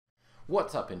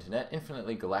What's up Internet,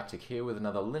 InfinitelyGalactic here with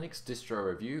another Linux distro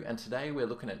review, and today we're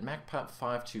looking at Macpup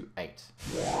 528.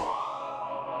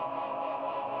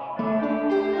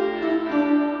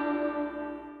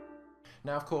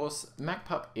 Now of course,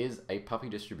 Macpup is a puppy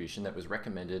distribution that was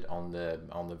recommended on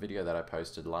the video that I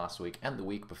posted last week and the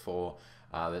week before.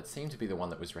 That seemed to be the one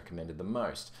that was recommended the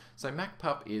most. So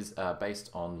Macpup is based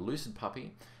on Lucid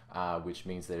Puppy, which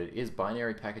means that it is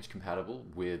binary package compatible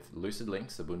with Lucid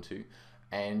Linux, Ubuntu,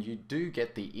 and you do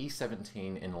get the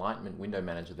E17 Enlightenment window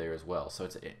manager there as well. So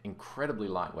it's an incredibly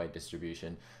lightweight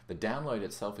distribution. The download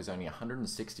itself is only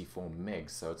 164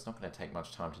 megs, so it's not going to take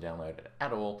much time to download it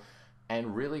at all.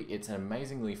 And really, it's an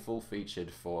amazingly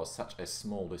full-featured for such a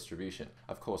small distribution.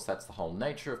 Of course, that's the whole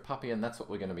nature of Puppy, and that's what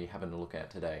we're going to be having a look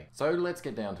at today. So let's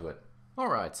get down to it.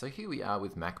 Alright, so here we are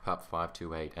with Macpup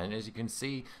 528, and as you can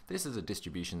see, this is a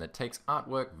distribution that takes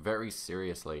artwork very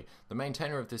seriously. The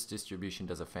maintainer of this distribution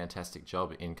does a fantastic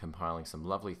job in compiling some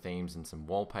lovely themes and some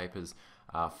wallpapers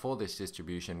for this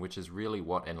distribution, which is really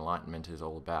what Enlightenment is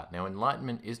all about. Now,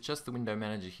 Enlightenment is just the window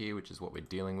manager here, which is what we're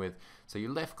dealing with. So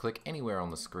you left click anywhere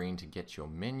on the screen to get your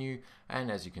menu,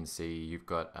 and as you can see, you've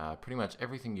got pretty much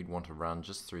everything you'd want to run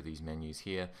just through these menus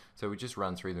here. So we just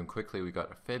run through them quickly. We've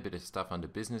got a fair bit of stuff under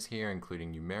business here,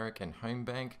 including numeric and home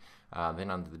bank.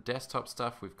 Then under the desktop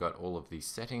stuff, we've got all of these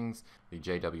settings, the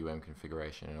JWM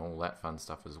configuration, and all that fun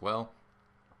stuff as well.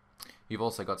 You've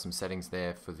also got some settings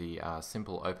there for the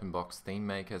simple OpenBox theme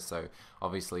maker. So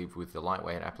obviously with the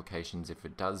lightweight applications, if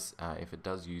it does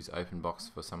use OpenBox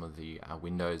for some of the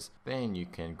windows, then you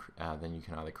can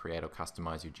either create or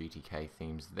customize your GTK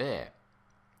themes there.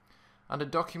 Under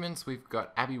Documents, we've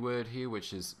got AbiWord here,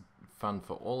 which is fun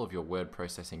for all of your word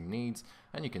processing needs,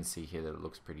 and you can see here that it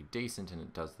looks pretty decent and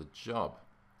it does the job.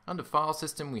 Under File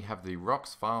System, we have the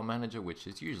ROX File Manager, which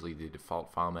is usually the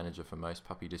default file manager for most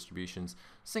Puppy distributions.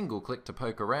 Single click to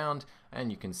poke around, and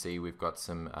you can see we've got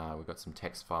some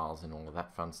text files and all of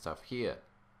that fun stuff here.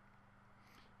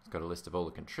 It's got a list of all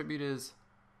the contributors,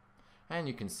 and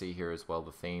you can see here as well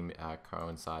the theme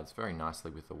coincides very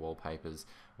nicely with the wallpapers,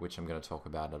 which I'm going to talk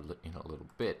about in a little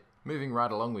bit. Moving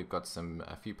right along, we've got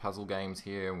a few puzzle games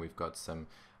here, and we've got some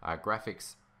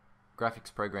graphics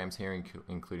programs here,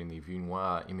 including the Vue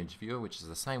image viewer, which is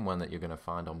the same one that you're going to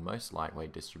find on most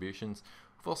lightweight distributions.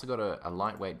 We've also got a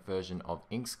lightweight version of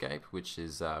Inkscape, which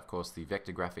is of course the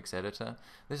vector graphics editor.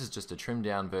 This is just a trimmed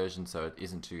down version, so it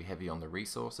isn't too heavy on the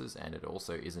resources, and it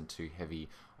also isn't too heavy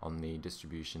on the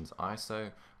distribution's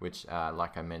ISO, which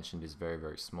like I mentioned is very,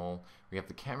 very small. We have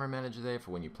the camera manager there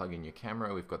for when you plug in your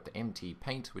camera. We've got the MT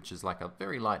Paint, which is like a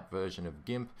very light version of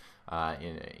GIMP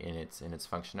in its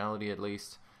functionality at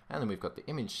least. And then we've got the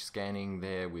image scanning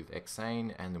there with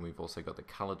Xane, and then we've also got the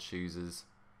color choosers.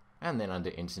 And then under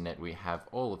Internet, we have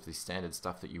all of the standard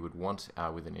stuff that you would want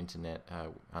with an Internet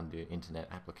under Internet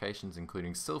applications,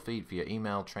 including Sylpheed for your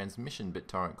email, Transmission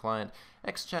BitTorrent client,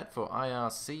 XChat for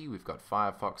IRC. We've got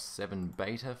Firefox 7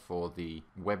 Beta for the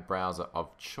web browser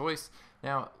of choice.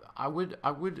 Now, I would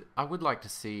like to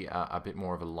see a bit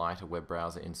more of a lighter web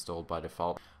browser installed by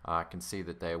default. I can see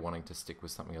that they're wanting to stick with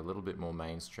something a little bit more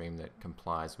mainstream that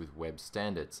complies with web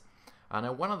standards.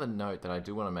 Now, one other note that I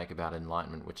do want to make about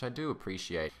Enlightenment, which I do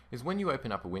appreciate, is when you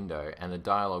open up a window and a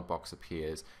dialog box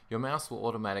appears, your mouse will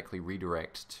automatically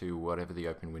redirect to whatever the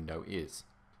open window is.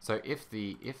 So if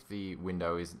the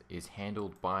window is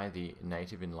handled by the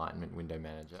native Enlightenment window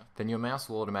manager, then your mouse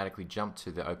will automatically jump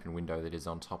to the open window that is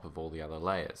on top of all the other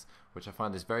layers, which I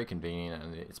find is very convenient,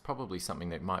 and it's probably something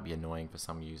that might be annoying for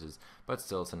some users, but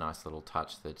still it's a nice little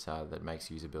touch that makes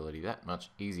usability that much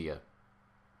easier.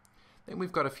 Then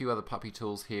we've got a few other Puppy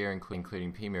tools here,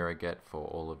 including pmirrorget for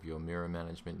all of your mirror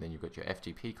management. Then you've got your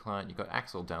FTP client. You've got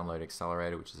Axel Download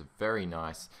Accelerator, which is a very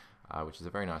nice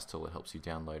tool that helps you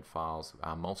download files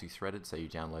multi-threaded, so you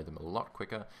download them a lot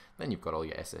quicker. Then you've got all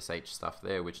your SSH stuff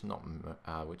there, which not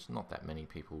that many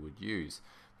people would use.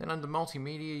 Then under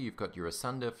multimedia, you've got your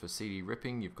Asunder for CD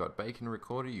ripping. You've got Bacon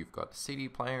Recorder. You've got CD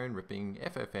player and ripping,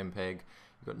 FFmpeg.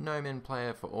 You've got Nomen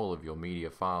Player for all of your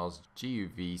media files,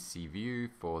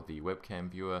 GUVCView for the webcam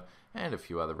viewer, and a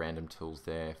few other random tools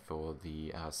there for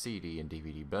the CD and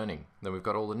DVD burning. Then we've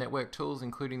got all the network tools,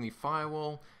 including the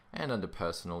firewall. And under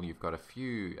Personal, you've got a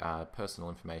few personal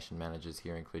information managers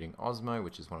here, including Osmo,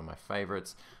 which is one of my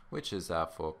favorites, which is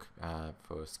for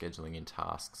scheduling in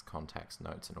tasks, contacts,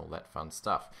 notes, and all that fun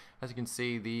stuff. As you can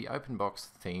see, the OpenBox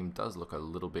theme does look a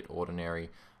little bit ordinary,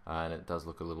 and it does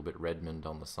look a little bit Redmond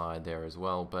on the side there as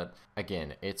well, but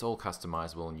again, it's all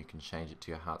customizable and you can change it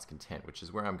to your heart's content, which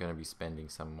is where I'm going to be spending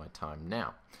some of my time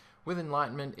now. With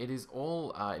Enlightenment, it is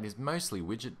mostly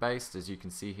widget based. As you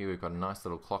can see here, we've got a nice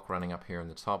little clock running up here in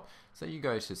the top. So you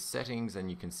go to settings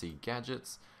and you can see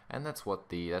gadgets, and that's what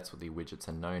the widgets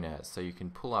are known as. So you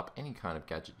can pull up any kind of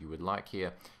gadget you would like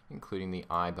here, including the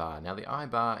iBar. Now the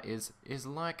iBar is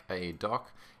like a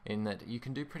dock in that you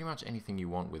can do pretty much anything you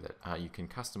want with it. You can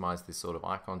customize this sort of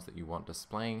icons that you want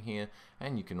displaying here,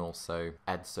 and you can also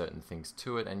add certain things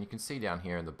to it. And you can see down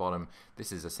here in the bottom,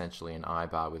 this is essentially an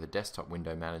iBar with a desktop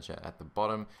window manager at the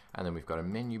bottom, and then we've got a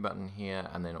menu button here,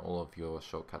 and then all of your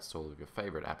shortcuts to all of your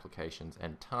favorite applications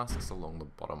and tasks along the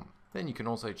bottom. Then you can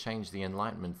also change the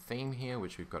Enlightenment theme here,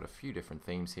 which we've got a few different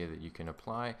themes here that you can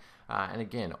apply. And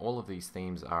again, all of these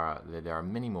themes there are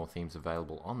many more themes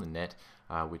available on the net,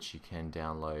 which you can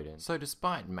download. And so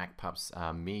despite Macpup's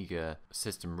meager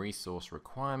system resource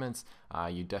requirements,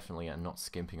 you definitely are not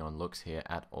skimping on looks here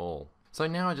at all. So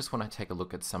now I just want to take a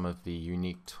look at some of the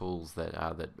unique tools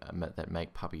that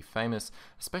make Puppy famous,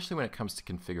 especially when it comes to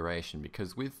configuration,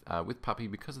 because with Puppy,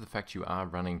 because of the fact you are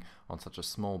running on such a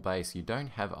small base, you don't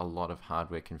have a lot of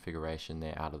hardware configuration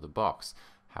there out of the box.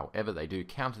 However, they do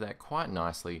counter that quite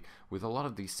nicely with a lot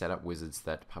of these setup wizards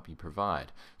that Puppy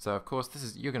provide. So of course,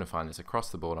 you're going to find this across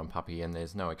the board on Puppy, and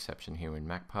there's no exception here in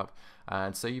Macpup.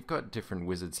 And so you've got different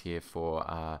wizards here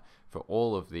for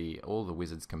all the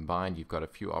wizards combined. You've got a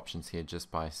few options here just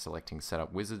by selecting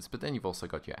setup wizards, but then you've also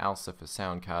got your ALSA for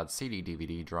sound card, CD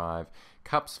DVD drive,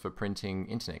 cups for printing,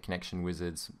 internet connection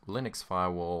wizards, Linux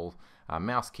firewall,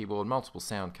 mouse, keyboard, multiple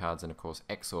sound cards, and of course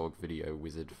Xorg video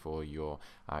wizard for your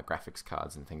graphics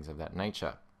cards and things of that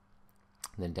nature.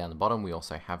 And then down the bottom we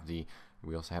also have the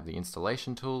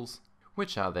installation tools,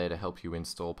 which are there to help you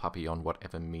install Puppy on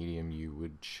whatever medium you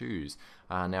would choose.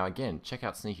 Now again, check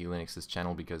out sneekylinux's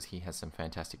channel because he has some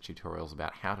fantastic tutorials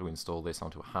about how to install this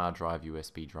onto a hard drive,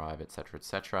 USB drive, etc,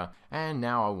 etc. And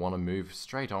now I want to move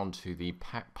straight on to the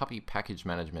Puppy package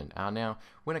management. Now,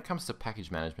 when it comes to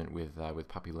package management with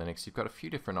Puppy Linux, you've got a few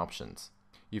different options.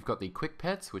 You've got the quick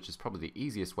pets, which is probably the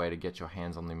easiest way to get your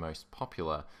hands on the most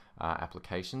popular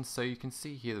applications. So you can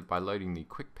see here that by loading the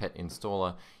quick pet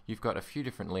installer, you've got a few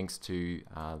different links to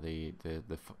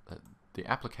the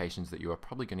applications that you are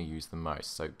probably going to use the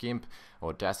most. So GIMP,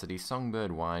 Audacity,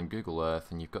 Songbird, Wine, Google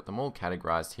Earth, and you've got them all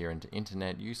categorized here into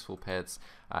Internet, Useful Pets,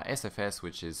 SFS,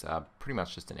 which is pretty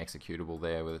much just an executable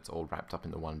there, where it's all wrapped up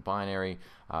in the one binary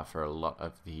for a lot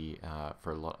of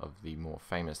the more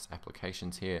famous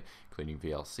applications here, including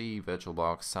VLC,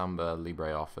 VirtualBox, Samba,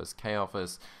 LibreOffice,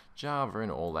 KOffice, Java,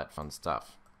 and all that fun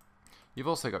stuff. You've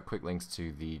also got quick links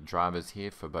to the drivers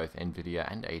here for both NVIDIA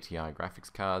and ATI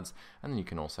graphics cards, and then you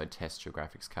can also test your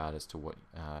graphics card as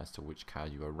to which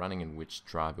card you are running and which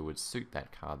driver would suit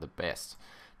that card the best.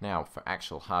 Now, for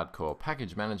actual hardcore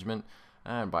package management,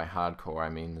 and by hardcore I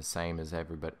mean the same as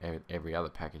every other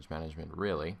package management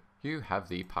really, you have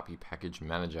the Puppy Package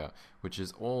Manager, which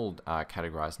is all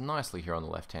categorized nicely here on the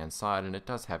left hand side, and it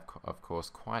does have of course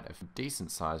quite a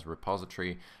decent sized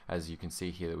repository. As you can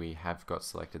see here that we have got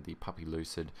selected the Puppy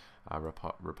Lucid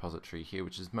repository here,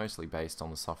 which is mostly based on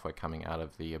the software coming out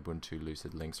of the Ubuntu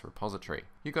Lucid Linux repository.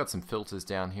 You've got some filters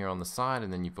down here on the side,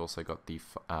 and then you've also got the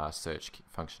search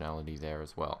functionality there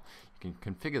as well. You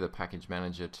can configure the package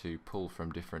manager to pull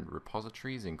from different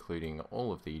repositories, including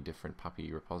all of the different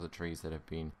Puppy repositories that have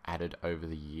been added over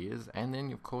the years, and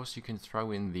then of course you can throw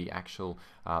in the actual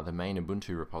the main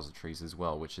Ubuntu repositories as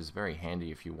well, which is very handy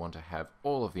if you want to have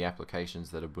all of the applications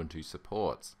that Ubuntu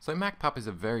supports. So Macpup is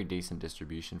a very decent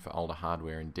distribution for older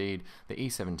hardware indeed. The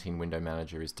E17 window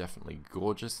manager is definitely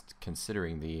gorgeous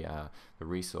considering the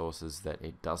resources that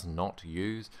it does not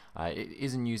use. It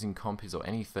isn't using Compiz or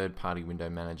any third-party window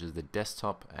managers. The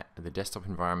desktop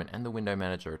environment and the window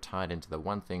manager are tied into the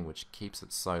one thing which keeps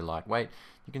it so lightweight.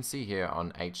 You can see here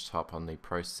on HTOP on the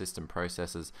system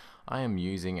processors, I am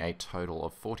using a total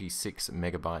of 46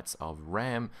 megabytes of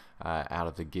RAM out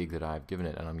of the gig that I've given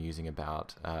it, and I'm using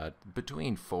about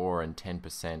between 4 and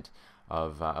 10%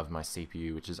 of my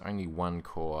CPU, which is only one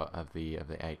core of the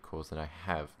 8 cores that I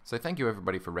have. So thank you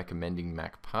everybody for recommending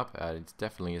Macpup. It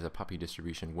definitely is a Puppy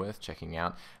distribution worth checking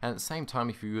out. And at the same time,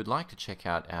 if you would like to check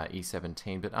out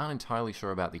E17 but aren't entirely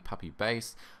sure about the Puppy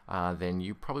base, then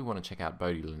you probably want to check out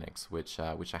Bodhi Linux, which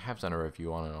I have done a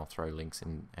review on, and I'll throw links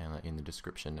in the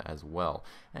description as well.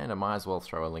 And I might as well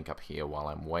throw a link up here while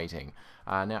I'm waiting.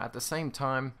 Now at the same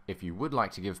time, if you would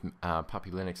like to give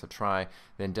Puppy Linux a try,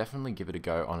 then definitely give it a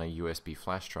go on a USB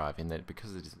flash drive, in that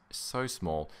because it is so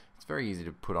small, It's very easy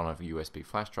to put on a USB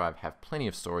flash drive, have plenty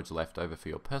of storage left over for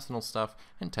your personal stuff,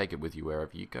 and take it with you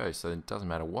wherever you go. So it doesn't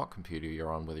matter what computer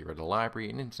you're on, whether you're at a library,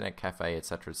 an internet cafe,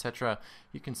 etc.,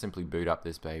 you can simply boot up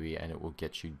this baby and it will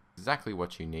get you exactly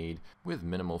what you need with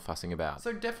minimal fussing about.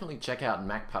 So definitely check out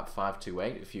Macpup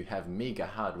 528 if you have meager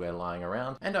hardware lying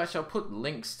around, and I shall put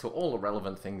links to all the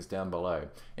relevant things down below,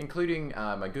 including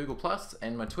my Google Plus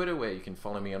and my Twitter, where you can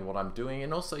follow me on what I'm doing,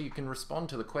 and also you can respond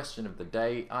to the question of the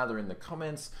day either in the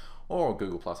comments or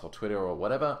Google Plus or Twitter or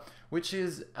whatever, which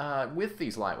is with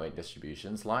these lightweight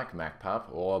distributions like Macpup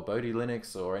or Bodhi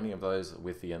Linux or any of those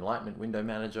with the Enlightenment window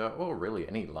manager, or really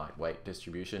any lightweight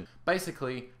distribution.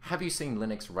 Basically, have you seen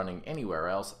Linux running anywhere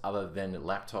else other than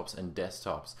laptops and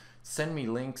desktops? Send me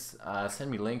links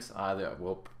either,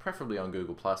 well, preferably on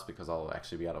Google Plus, because I'll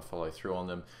actually be able to follow through on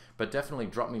them, but definitely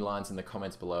drop me lines in the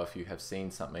comments below if you have seen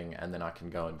something, and then I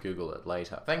can go and Google it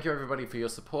later. Thank you everybody for your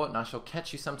support, and I shall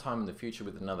catch you sometime in the future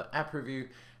with another app review,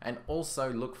 and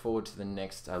also look forward to the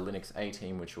next Linux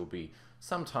 18, which will be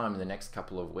sometime in the next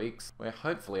couple of weeks, where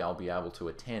hopefully I'll be able to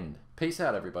attend. Peace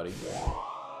out everybody.